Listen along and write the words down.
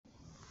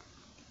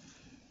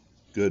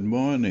Good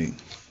morning.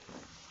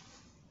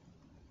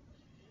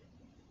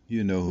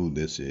 You know who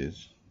this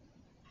is.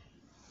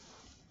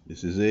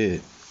 This is Ed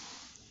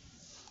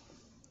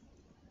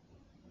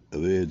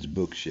of Ed's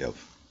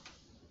Bookshelf.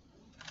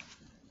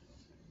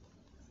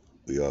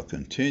 We are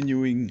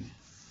continuing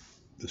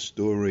the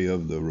story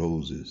of the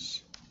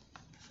roses.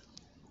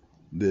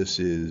 This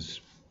is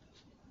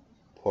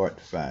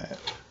part 5.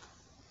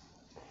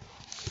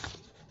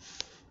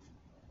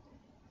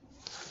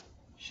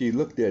 She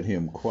looked at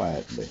him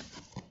quietly.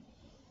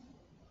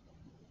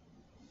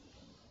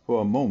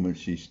 For a moment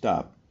she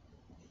stopped,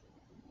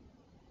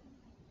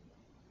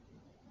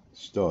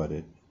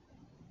 started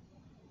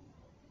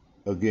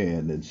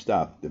again, and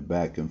stopped the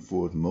back and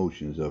forth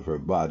motions of her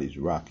body's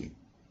rocking.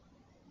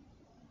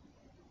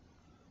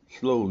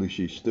 Slowly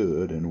she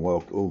stood and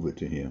walked over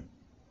to him.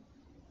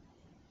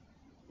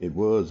 It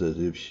was as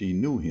if she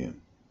knew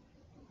him.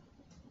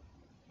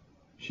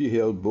 She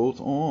held both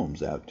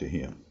arms out to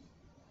him.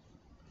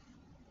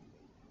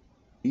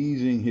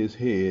 Easing his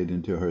head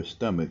into her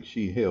stomach,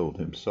 she held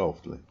him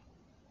softly.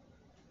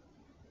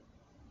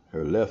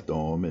 Her left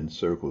arm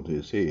encircled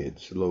his head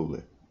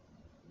slowly,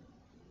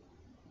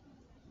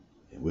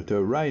 and with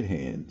her right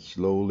hand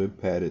slowly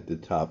patted the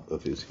top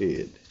of his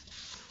head.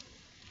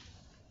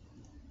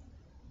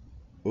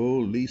 "Oh,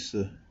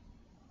 Lisa,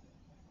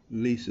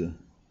 Lisa,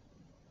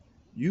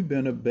 you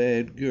been a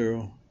bad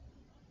girl.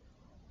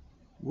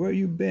 Where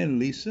you been,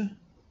 Lisa?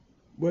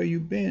 Where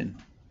you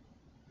been?"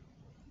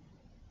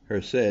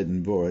 Her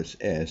saddened voice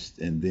asked,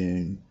 and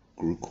then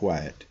grew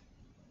quiet.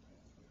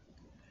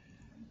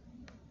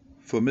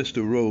 For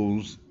Mr.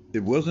 Rose,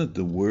 it wasn't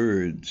the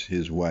words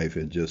his wife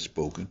had just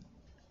spoken.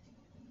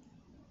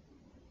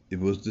 It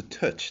was the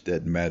touch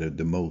that mattered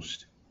the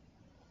most.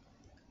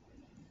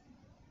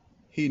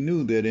 He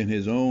knew that in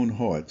his own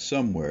heart,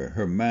 somewhere,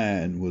 her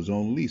mind was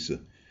on Lisa,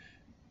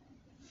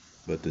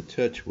 but the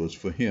touch was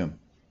for him.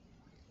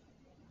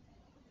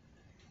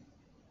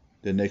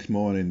 The next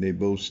morning, they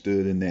both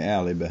stood in the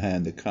alley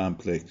behind the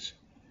complex,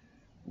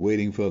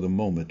 waiting for the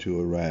moment to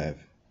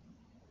arrive.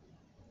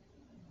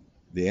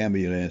 The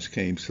ambulance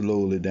came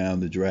slowly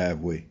down the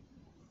driveway.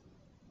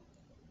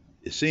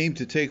 It seemed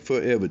to take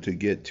forever to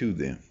get to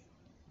them.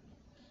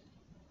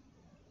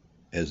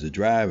 As the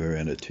driver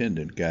and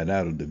attendant got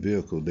out of the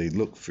vehicle, they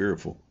looked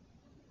fearful.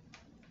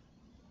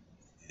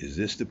 "Is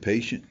this the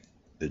patient?"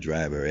 the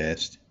driver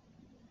asked.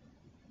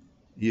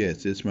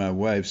 "Yes, it's my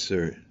wife,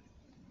 sir,"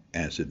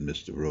 answered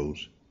Mr.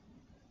 Rose.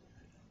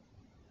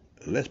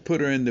 "Let's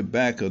put her in the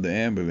back of the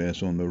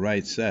ambulance on the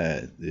right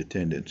side," the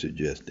attendant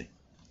suggested.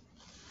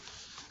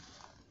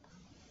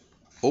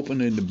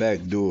 Opening the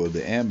back door of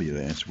the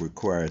ambulance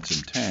required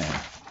some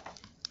time.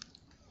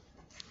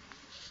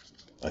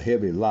 A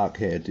heavy lock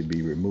had to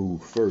be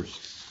removed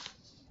first.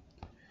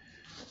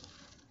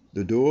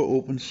 The door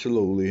opened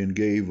slowly and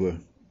gave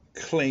a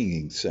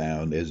clanging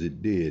sound as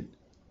it did.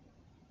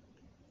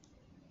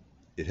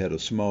 It had a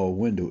small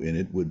window in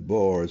it with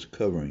bars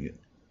covering it.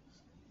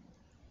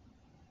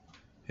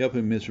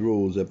 Helping Miss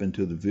Rose up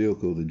into the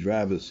vehicle, the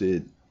driver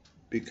said,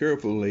 "Be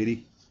careful,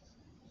 lady."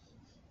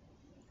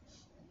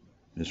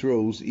 Miss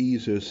Rose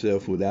eased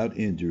herself without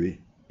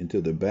injury into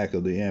the back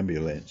of the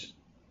ambulance.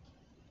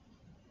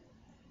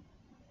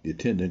 The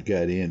attendant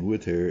got in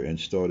with her and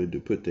started to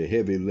put the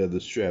heavy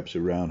leather straps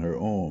around her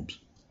arms.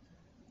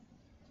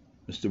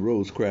 Mr.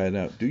 Rose cried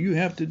out, "Do you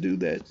have to do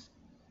that?"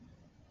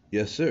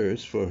 "Yes, sir.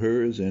 It's for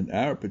hers and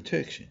our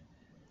protection.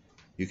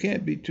 You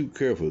can't be too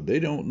careful. They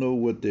don't know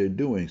what they're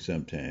doing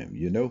sometimes,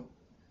 you know,"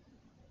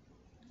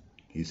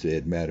 he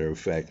said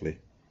matter-of-factly,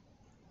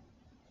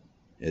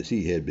 as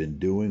he had been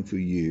doing for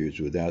years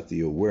without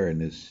the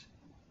awareness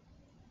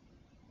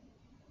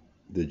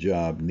the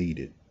job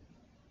needed.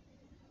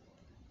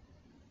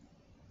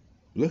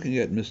 Looking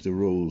at Mr.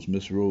 Rose,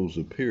 Miss Rose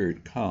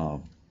appeared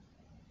calm,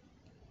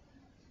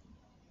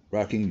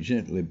 rocking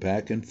gently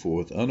back and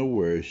forth,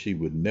 unaware she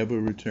would never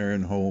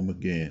return home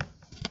again.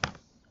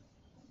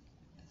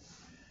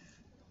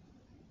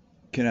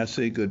 "Can I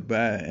say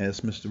goodbye?"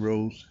 asked Mr.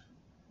 Rose.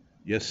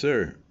 "Yes,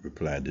 sir,"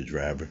 replied the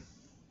driver.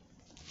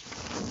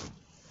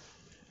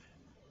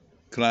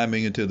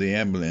 Climbing into the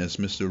ambulance,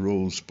 Mr.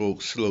 Rose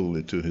spoke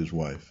slowly to his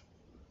wife.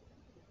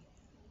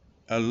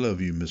 "I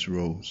love you, Miss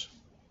Rose.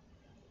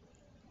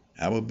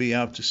 I will be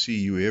out to see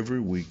you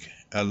every week.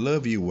 I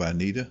love you,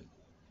 Juanita."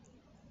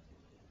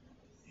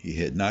 He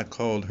had not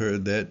called her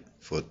that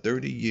for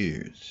 30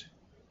 years.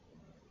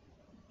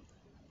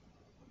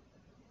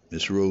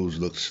 Miss Rose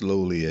looked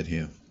slowly at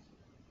him,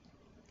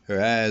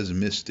 her eyes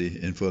misty,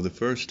 and for the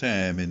first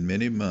time in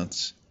many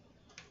months,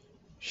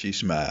 she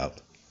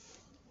smiled.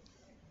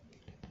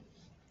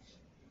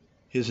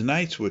 His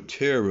nights were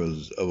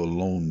terrors of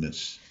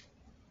aloneness.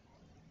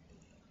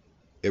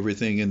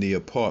 Everything in the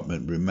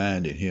apartment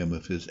reminded him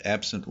of his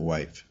absent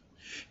wife.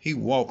 He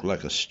walked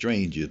like a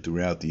stranger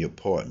throughout the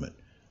apartment,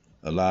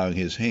 allowing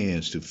his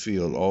hands to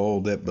feel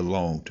all that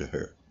belonged to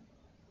her.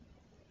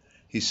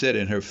 He sat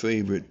in her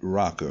favorite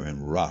rocker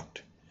and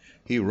rocked.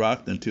 He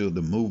rocked until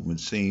the movement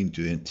seemed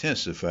to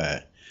intensify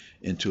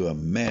into a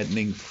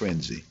maddening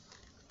frenzy.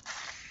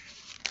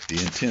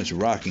 The intense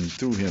rocking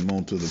threw him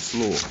onto the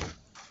floor.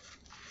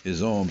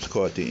 His arms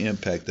caught the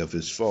impact of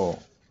his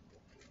fall.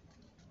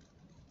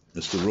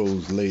 Mr.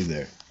 Rose lay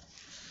there.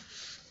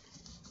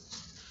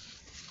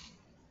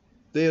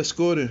 They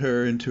escorted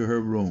her into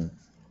her room.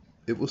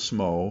 It was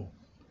small.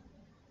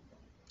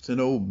 It's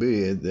an old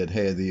bed that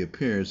had the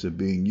appearance of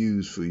being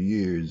used for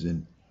years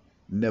and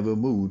never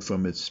moved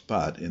from its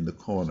spot in the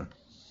corner.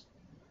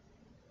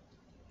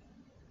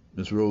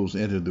 Miss Rose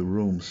entered the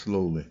room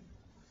slowly.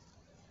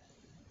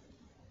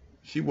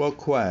 She walked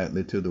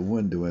quietly to the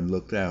window and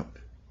looked out.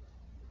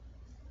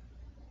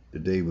 The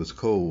day was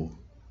cold.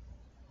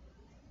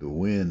 The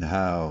wind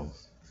howled.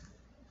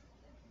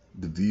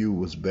 The view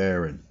was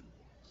barren.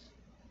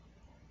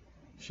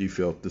 She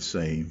felt the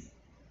same.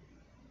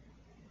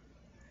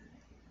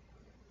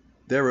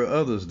 There were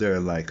others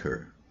there like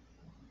her.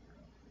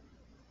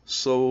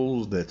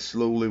 Souls that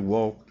slowly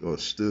walked or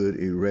stood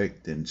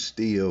erect and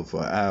still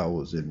for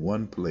hours in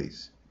one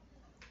place,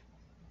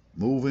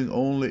 moving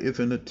only if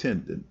an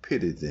attendant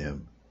pitied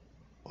them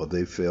or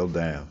they fell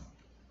down.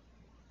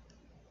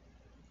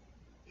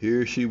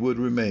 Here she would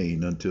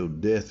remain until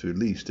death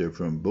released her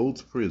from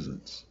both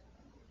prisons,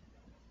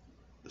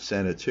 the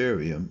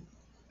sanitarium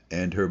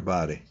and her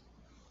body.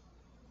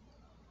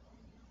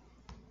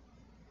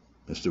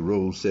 Mr.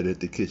 Rose sat at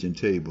the kitchen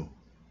table.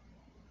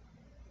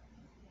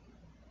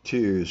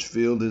 Tears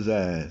filled his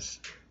eyes.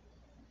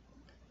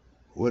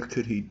 What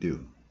could he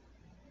do?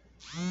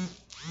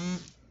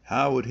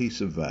 How would he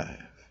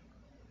survive?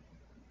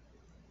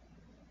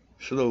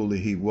 Slowly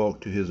he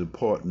walked to his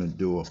apartment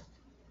door,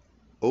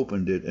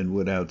 opened it, and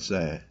went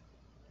outside.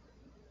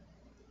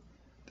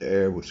 The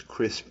air was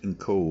crisp and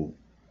cold.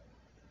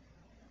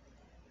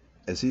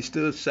 As he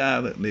stood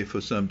silently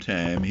for some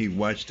time, he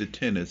watched the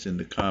tenants in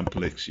the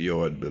complex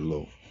yard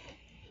below.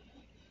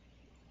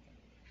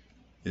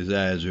 His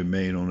eyes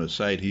remained on a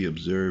sight he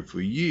observed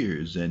for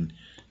years and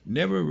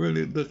never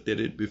really looked at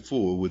it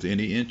before with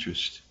any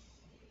interest.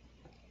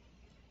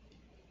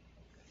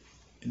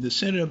 In the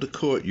center of the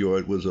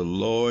courtyard was a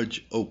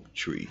large oak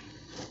tree.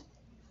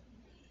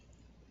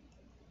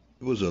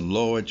 It was a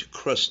large,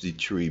 crusty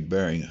tree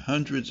bearing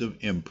hundreds of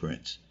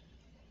imprints,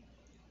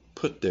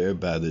 put there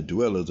by the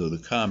dwellers of the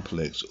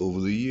complex over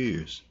the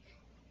years.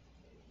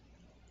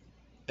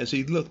 As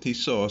he looked, he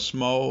saw a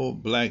small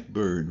black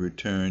bird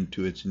return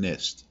to its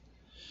nest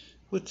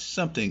with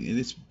something in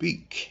its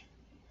beak.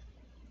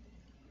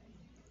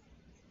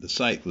 The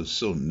sight was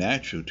so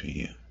natural to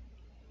him.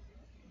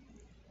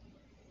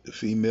 The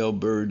female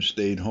bird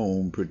stayed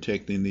home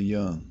protecting the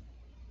young.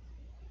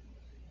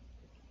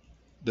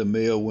 The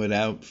male went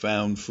out,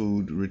 found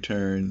food,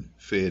 returned,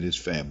 fed his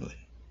family.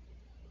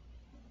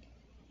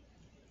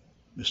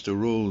 Mr.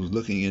 Rose,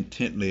 looking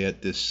intently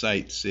at this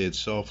sight, said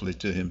softly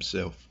to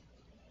himself,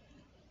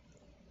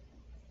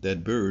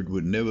 that bird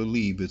would never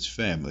leave its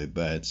family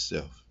by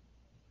itself.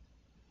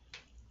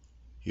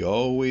 He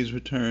always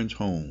returns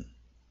home,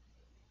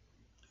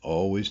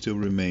 always to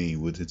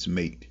remain with its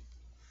mate.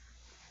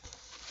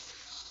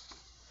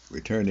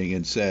 Returning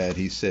inside,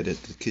 he sat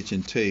at the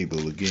kitchen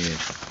table again.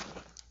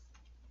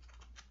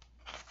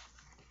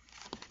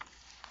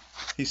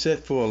 He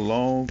sat for a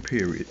long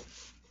period,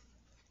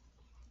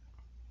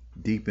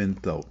 deep in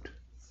thought.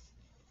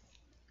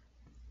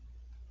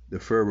 The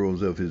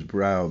furrows of his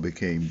brow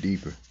became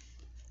deeper.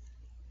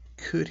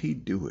 Could he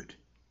do it?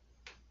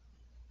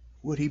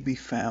 Would he be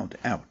found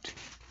out?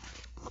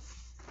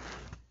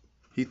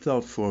 He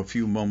thought for a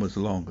few moments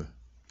longer.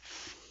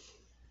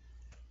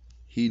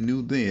 He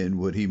knew then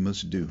what he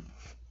must do.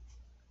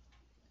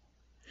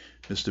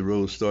 Mr.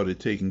 Rose started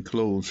taking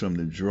clothes from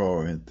the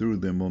drawer and threw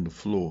them on the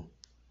floor.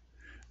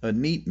 A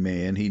neat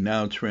man, he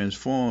now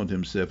transformed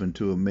himself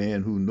into a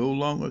man who no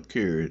longer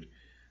cared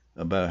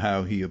about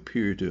how he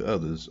appeared to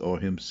others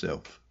or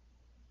himself.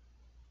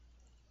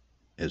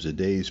 As the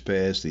days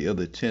passed, the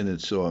other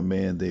tenants saw a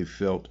man they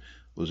felt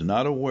was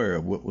not aware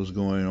of what was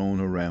going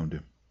on around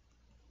him.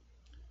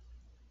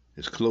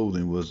 His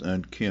clothing was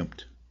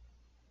unkempt.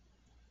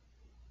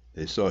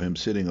 They saw him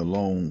sitting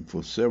alone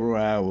for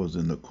several hours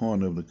in the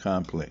corner of the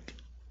complex.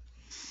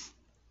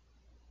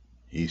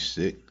 He's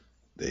sick,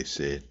 they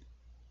said.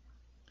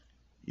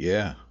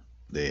 Yeah,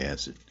 they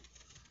answered.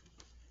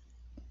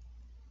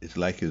 It's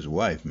like his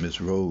wife,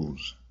 Miss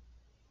Rose.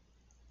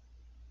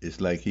 It's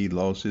like he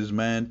lost his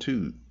mind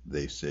too,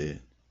 they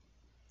said.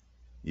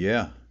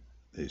 Yeah,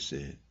 they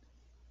said.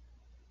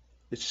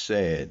 It's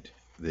sad,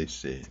 they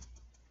said.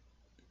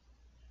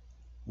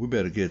 We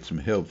better get some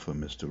help for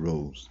Mr.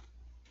 Rose.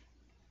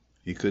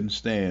 He couldn't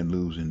stand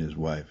losing his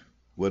wife.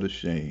 What a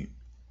shame,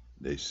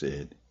 they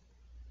said.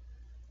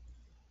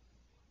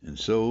 And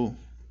so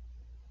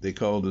they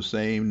called the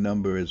same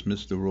number as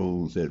Mr.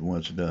 Rose had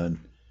once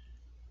done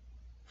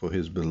for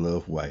his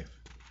beloved wife.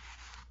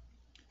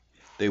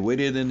 They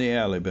waited in the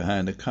alley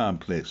behind the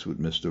complex with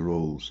Mr.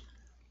 Rose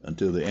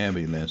until the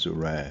ambulance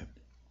arrived.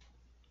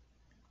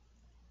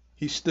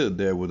 He stood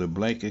there with a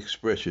blank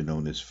expression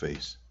on his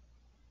face,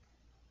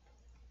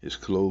 his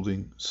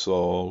clothing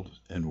soiled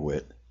and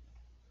wet.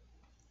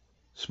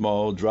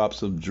 Small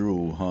drops of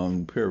drool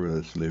hung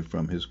perilously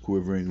from his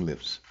quivering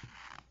lips.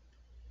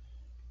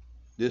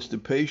 "This the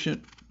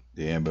patient?"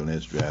 the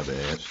ambulance driver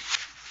asked.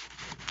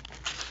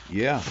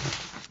 "Yeah,"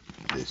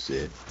 they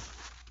said.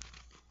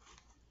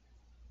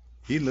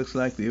 "He looks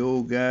like the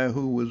old guy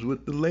who was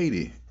with the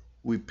lady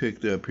we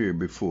picked up here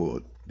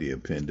before," the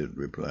attendant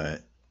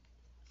replied.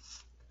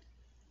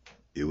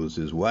 "It was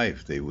his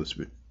wife," they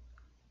whispered.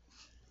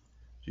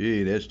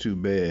 "Gee, that's too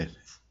bad.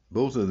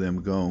 Both of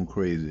them gone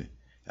crazy.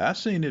 I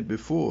seen it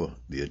before,"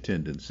 the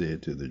attendant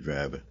said to the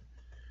driver.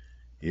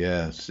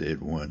 "Yeah,"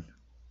 said one.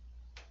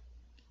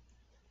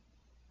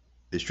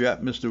 They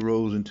strapped Mr.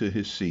 Rose into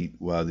his seat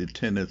while the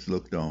attendants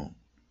looked on.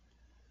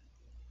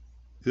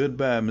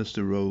 "Goodbye,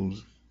 Mr.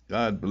 Rose.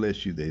 God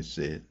bless you," they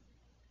said.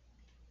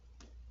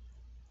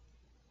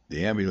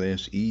 The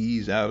ambulance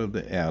eased out of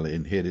the alley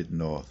and headed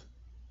north.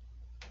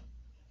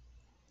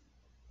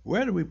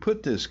 "Where do we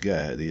put this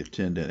guy?" the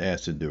attendant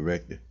asked the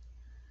director.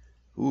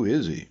 "Who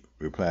is he?"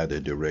 replied the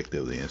director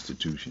of the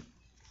institution.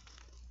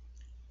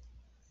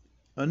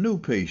 "A new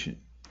patient.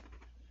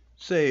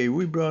 Say,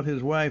 we brought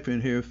his wife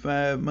in here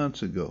 5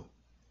 months ago.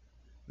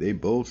 They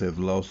both have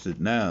lost it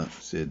now,"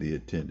 said the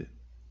attendant.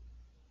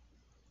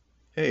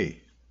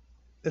 "Hey,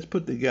 let's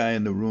put the guy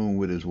in the room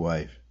with his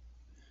wife.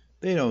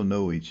 They don't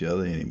know each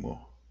other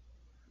anymore.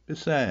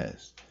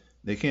 Besides,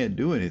 they can't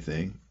do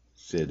anything,"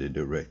 said the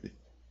director.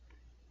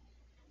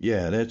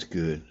 "Yeah, that's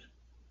good.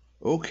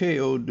 Okay,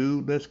 old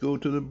dude, let's go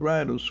to the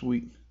bridal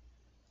suite,"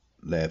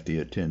 laughed the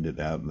attendant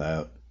out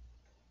loud.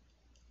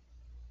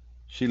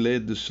 She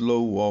led the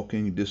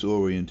slow-walking,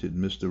 disoriented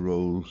Mr.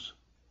 Rose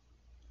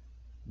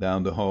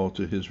down the hall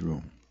to his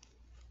room.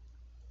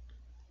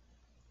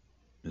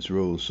 Miss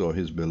Rose saw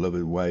his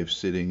beloved wife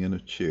sitting in a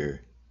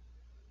chair,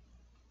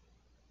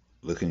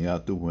 looking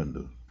out the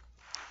window,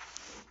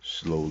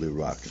 slowly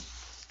rocking.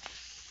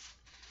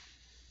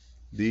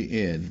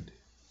 The end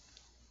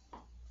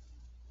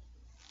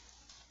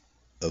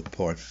of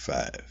part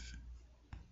 5.